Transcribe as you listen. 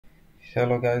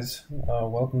Hello guys,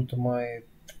 welcome to my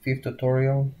fifth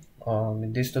tutorial.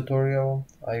 In this tutorial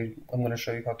I'm going to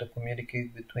show you how to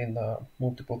communicate between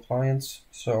multiple clients.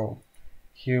 So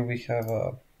here we have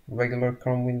a regular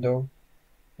Chrome window,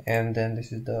 and then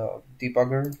this is the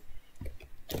debugger,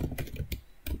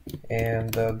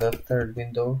 and the third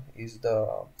window is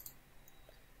the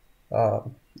uh,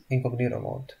 incognito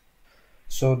mode.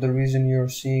 So the reason you're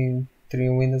seeing three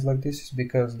windows like this is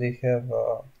because they have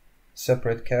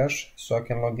separate cache, so I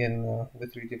can log in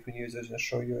with three different users and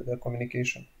show you the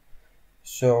communication.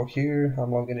 So here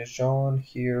I'm logged in as John,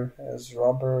 here as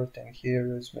Robert, and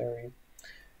here is Mary.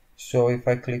 So if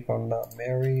I click on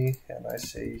Mary and I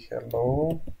say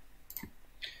hello,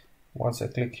 once I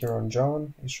click here on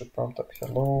John, it should prompt up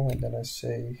hello, and then I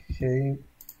say hey,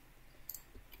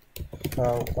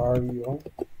 how are you?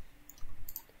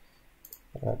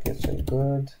 And I can say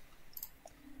good,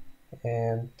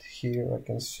 and here I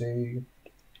can say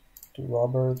to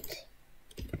Robert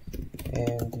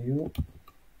and you,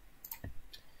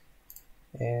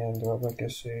 and Robert can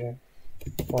say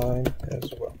fine as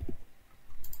well.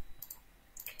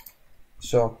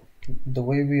 So the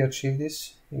way we achieve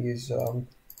this is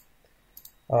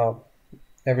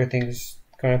everything is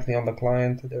currently on the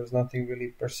client. There's nothing really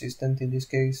persistent in this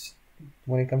case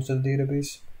when it comes to the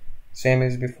database, same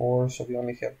as before, so we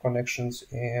only have connections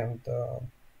and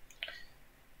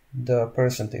the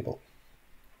person table.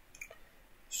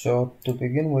 So to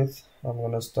begin with, I'm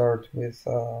going to start with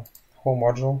home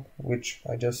module, which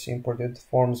I just imported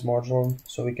forms module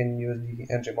so we can use the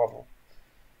ng model.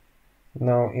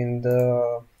 Now in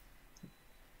the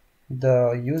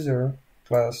user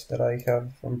class that I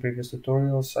have from previous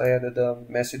tutorials, I added a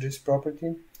messages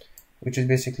property, which is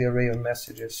basically an array of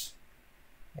messages,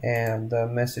 and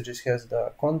messages has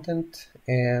the content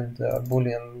and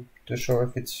boolean to show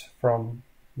if it's from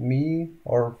me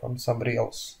or from somebody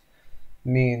else.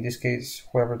 Me in this case,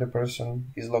 whoever the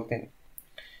person is logged in.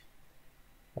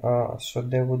 So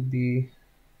that would be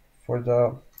for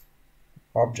the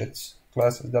objects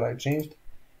classes that I changed.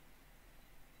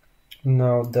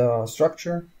 Now the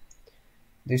structure,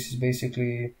 this is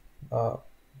basically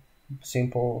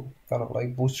simple kind of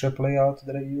like bootstrap layout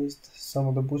that I used some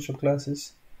of the bootstrap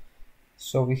classes.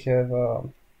 So we have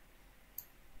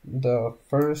the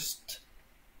first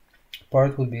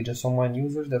part would be just online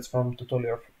users, that's from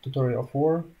tutorial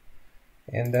 4,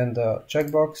 and then the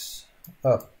checkbox,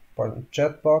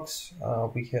 chat box,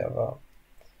 we have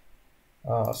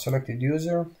selected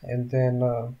user, and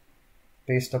then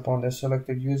based upon the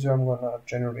selected user I'm gonna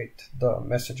generate the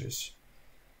messages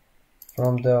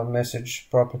from the message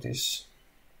properties,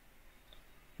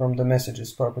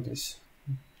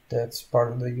 that's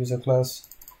part of the user class.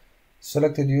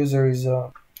 Selected user is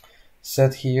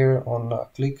set here on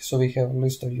click, so we have a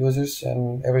list of users,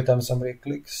 and every time somebody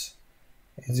clicks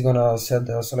it's gonna set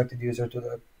the selected user to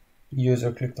the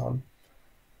user clicked on.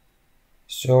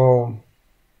 So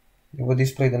it will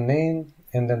display the name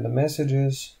and then the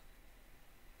messages,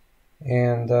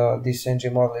 and this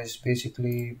ng model is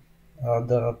basically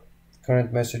the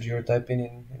current message you're typing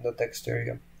in the text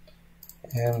area,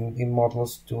 and it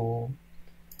models to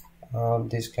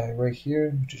this guy right here,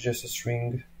 which is just a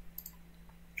string.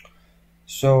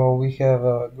 So we have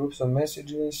groups of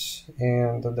messages,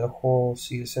 and the whole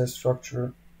CSS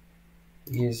structure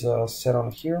is set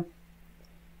on here.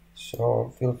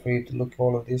 So feel free to look at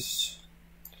all of this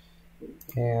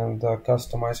and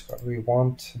customize however you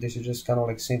want. This is just kind of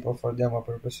like simple for demo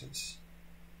purposes.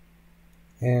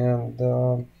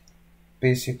 And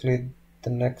basically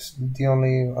the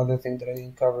only other thing that I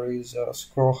didn't cover is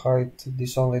scroll height.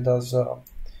 This only does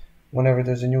whenever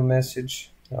there's a new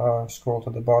message, scroll to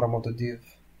the bottom of the div.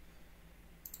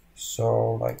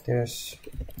 So like this.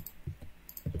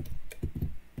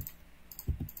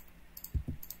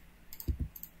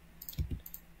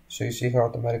 So you see how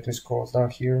automatically scrolls down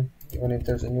here, even if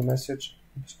there's a new message,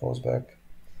 it scrolls back.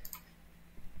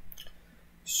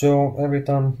 So every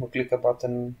time we click a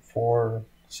button for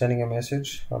sending a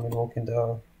message, I'm invoking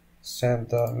the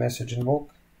send message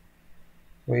invoke,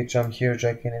 which I'm here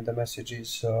checking if the message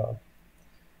is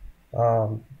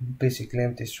basically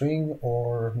empty string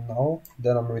or null,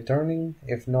 then I'm returning.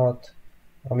 If not,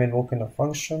 I'm invoking a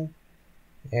function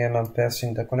and I'm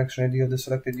passing the connection ID of the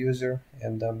selected user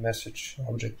and the message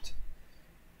object.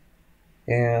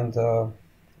 And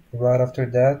right after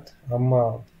that,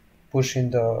 I'm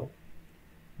pushing the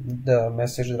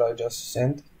message that I just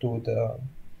sent to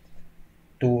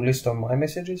the list of my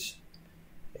messages,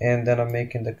 and then I'm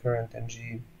making the current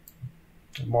ng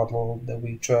model that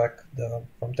we track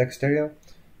from text area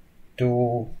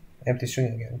to empty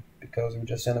string again, because we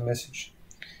just sent a message.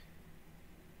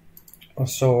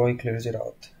 so it clears it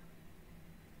out.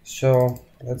 So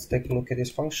let's take a look at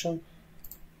this function.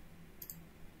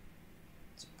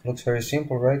 It looks very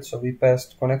simple, right? So we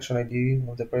passed connection ID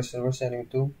of the person we're sending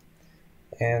to,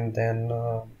 and then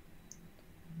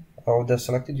of the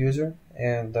selected user,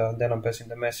 and then I'm passing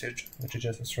the message, which is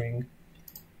just a string.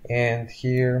 And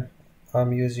here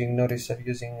I'm using, notice I'm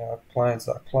using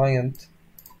client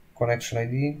connection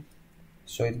ID.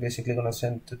 So it's basically gonna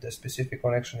send to the specific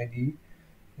connection ID,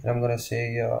 and I'm gonna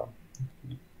say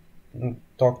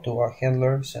talk to a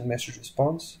handler, send message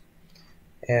response,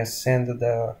 and send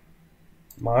the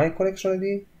my connection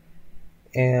ID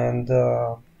and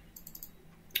the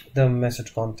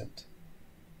message content.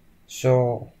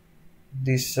 So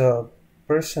this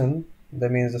person,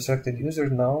 that means the selected user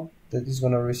now, that is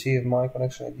going to receive my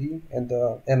connection ID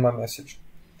and my message.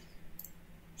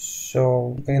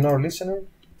 So in our listener,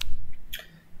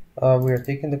 we are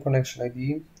taking the connection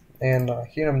ID, and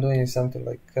here I'm doing something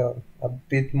like a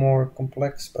bit more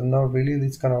complex, but not really.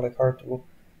 It's kind of like hard to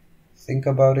think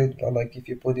about it. Like if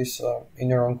you put this in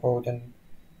your own code and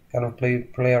kind of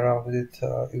play around with it,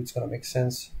 it's gonna make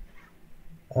sense.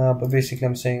 But basically,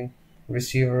 I'm saying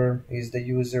receiver is the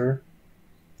user.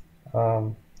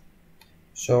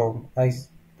 So I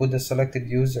put the selected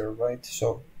user, right?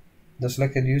 So the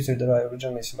selected user that I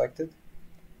originally selected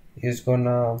is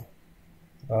gonna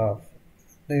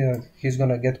he's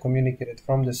gonna get communicated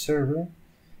from the server,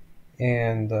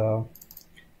 and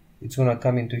it's gonna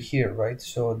come into here, right?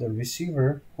 So the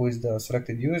receiver, who is the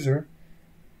selected user,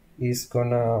 is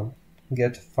gonna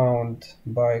get found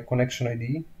by connection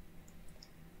ID.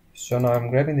 So now I'm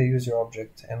grabbing the user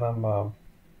object, and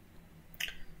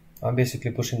I'm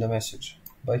basically pushing the message.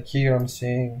 But here I'm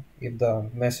saying if the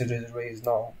message is raised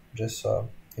now, just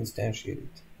instantiate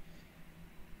it.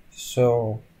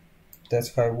 So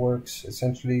that's how it works.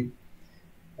 Essentially,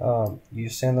 you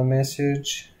send a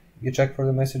message, you check for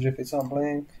the message if it's not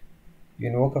blank, you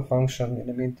invoke a function. In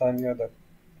the meantime, you add the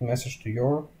message to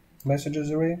your messages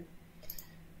array,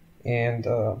 and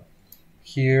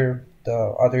here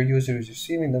the other user is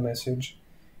receiving the message,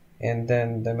 and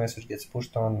then the message gets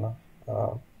pushed on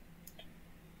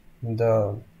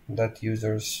that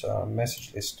user's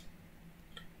message list.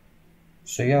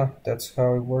 So yeah, that's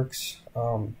how it works.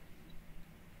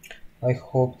 I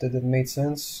hope that it made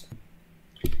sense,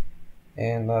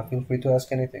 and feel free to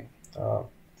ask anything.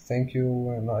 Thank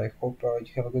you, and I hope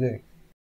you have a good day.